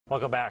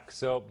Welcome back.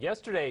 So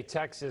yesterday,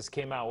 Texas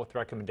came out with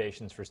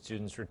recommendations for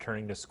students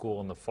returning to school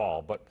in the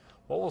fall. But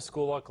what will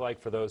school look like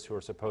for those who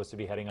are supposed to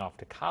be heading off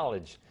to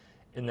college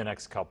in the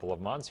next couple of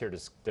months? Here to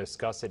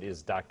discuss it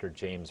is Dr.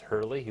 James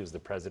Hurley, who's the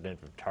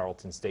president of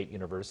Tarleton State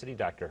University.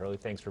 Dr. Hurley,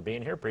 thanks for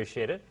being here.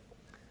 Appreciate it.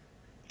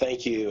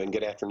 Thank you, and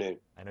good afternoon.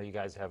 I know you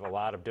guys have a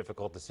lot of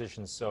difficult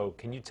decisions, so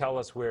can you tell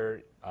us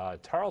where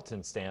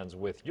Tarleton stands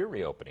with your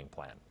reopening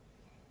plan?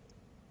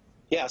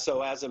 Yeah,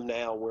 so as of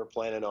now, we're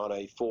planning on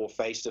a full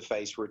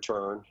face-to-face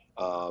return.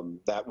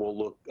 That will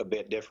look a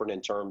bit different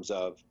in terms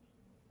of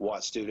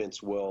what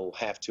students will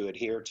have to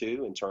adhere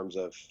to in terms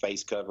of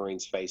face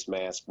coverings, face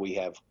masks. We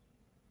have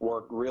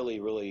worked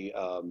really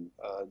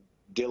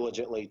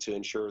diligently to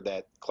ensure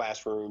that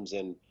classrooms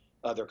and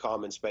other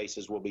common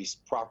spaces will be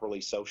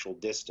properly social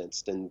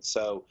distanced. And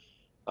so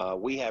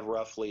we have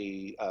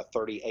roughly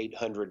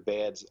 3,800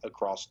 beds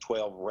across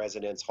 12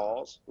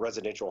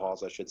 residential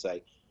halls, I should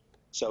say.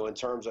 So in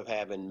terms of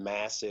having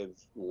massive,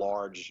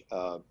 large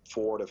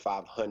 400 to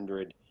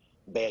 500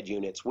 bed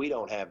units, we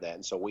don't have that.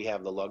 And so we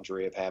have the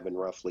luxury of having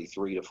roughly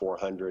 300 to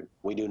 400.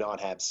 We do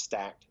not have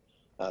stacked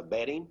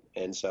bedding.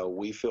 And so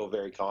we feel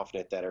very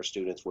confident that our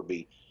students would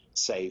be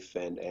safe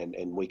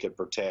and we could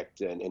protect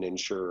and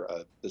ensure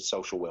the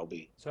social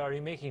well-being. So are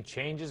you making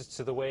changes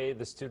to the way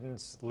the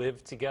students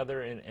live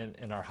together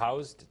and are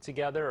housed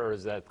together, or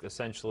is that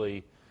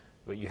essentially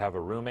what you have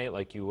a roommate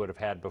like you would have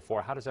had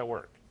before? How does that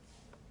work?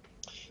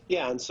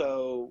 Yeah, and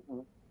so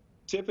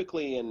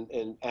typically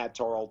at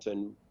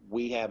Tarleton,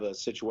 we have a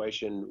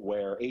situation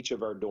where each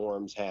of our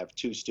dorms have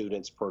 2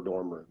 students per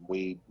dorm room.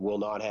 We will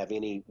not have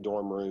any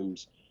dorm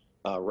rooms,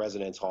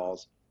 residence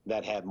halls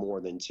that have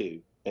more than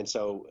 2. And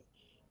so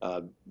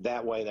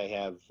that way they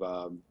have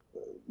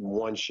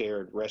one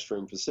shared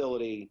restroom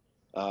facility,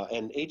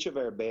 and each of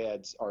our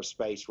beds are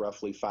spaced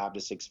roughly 5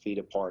 to 6 feet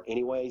apart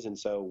anyways, and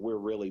so we're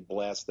really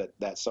blessed that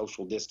that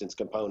social distance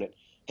component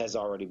has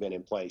already been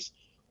in place.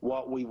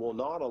 What we will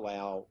not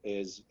allow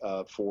is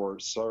for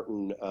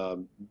certain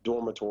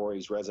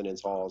dormitories,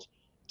 residence halls,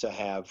 to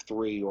have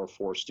 3 or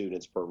 4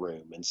 students per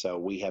room. And so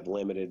we have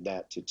limited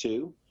that to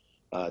 2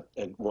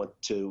 and want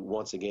to,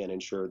 once again,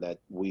 ensure that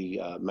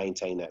we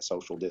maintain that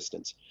social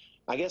distance.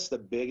 I guess the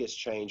biggest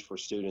change for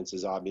students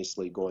is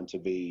obviously going to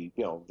be,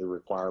 the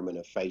requirement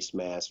of face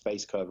masks,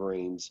 face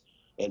coverings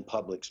in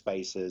public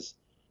spaces,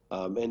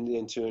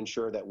 and to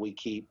ensure that we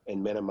keep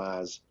and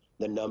minimize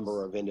the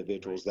number of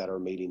individuals that are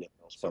meeting in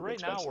those public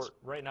spaces.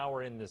 Right now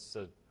we're in this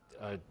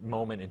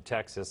moment in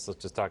Texas.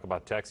 Let's just talk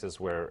about Texas,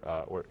 where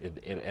we're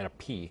at a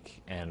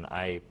peak, and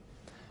I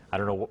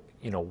don't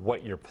know,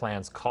 what your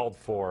plans called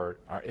for.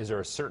 Is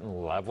there a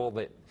certain level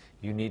that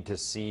you need to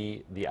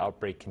see the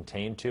outbreak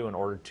contained to in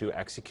order to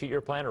execute your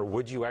plan, or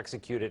would you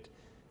execute it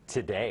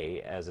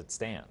today as it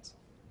stands?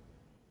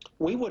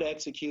 We would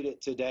execute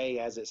it today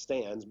as it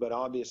stands, but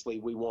obviously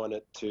we want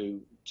it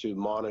to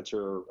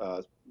monitor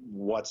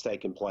what's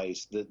taking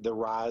place. The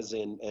rise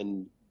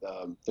in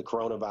the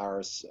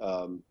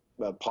coronavirus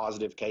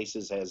positive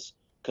cases has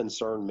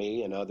concerned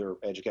me and other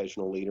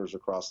educational leaders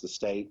across the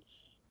state.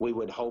 We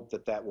would hope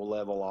that that will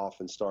level off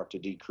and start to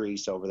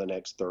decrease over the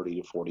next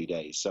 30 to 40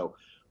 days. So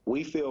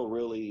we feel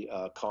really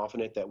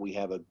confident that we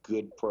have a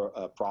good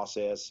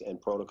process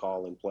and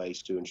protocol in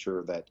place to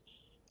ensure that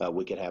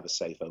we can have a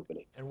safe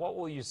opening. And what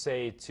will you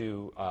say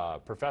to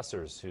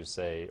professors who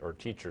say, or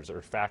teachers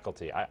or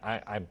faculty,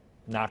 I'm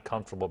not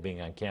comfortable being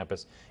on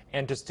campus,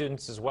 and to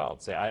students as well,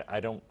 say I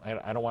don't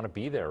want to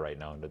be there right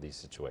now under these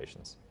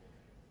situations?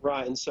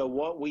 Right, and so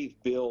what we've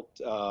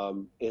built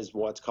is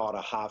what's called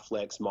a high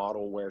flex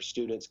model, where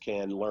students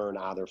can learn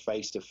either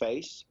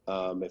face-to-face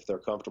if they're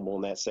comfortable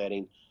in that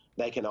setting.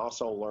 They can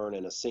also learn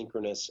in a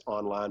synchronous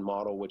online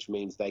model, which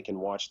means they can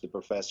watch the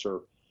professor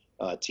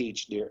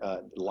teach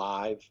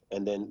live,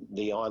 and then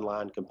the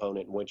online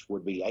component, which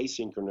would be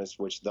asynchronous,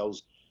 which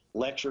those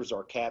lectures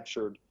are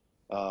captured,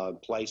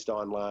 placed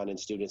online, and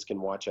students can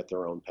watch at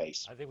their own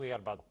pace. I think we got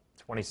about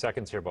 20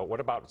 seconds here, but what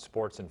about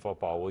sports and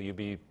football? Will you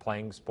be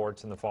playing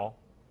sports in the fall?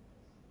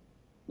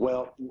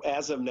 Well,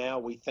 as of now,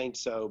 we think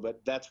so, but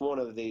that's one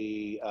of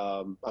the,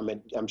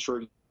 I'm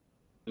sure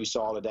you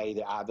saw today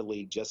the Ivy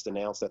League just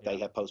announced that they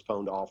have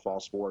postponed all fall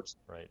sports.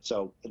 Right.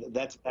 So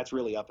that's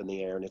really up in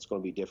the air, and it's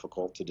going to be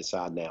difficult to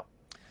decide now.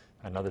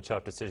 Another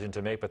tough decision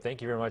to make, but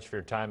thank you very much for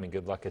your time, and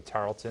good luck at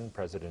Tarleton.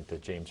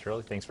 President James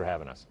Hurley, thanks for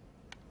having us.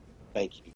 Thank you.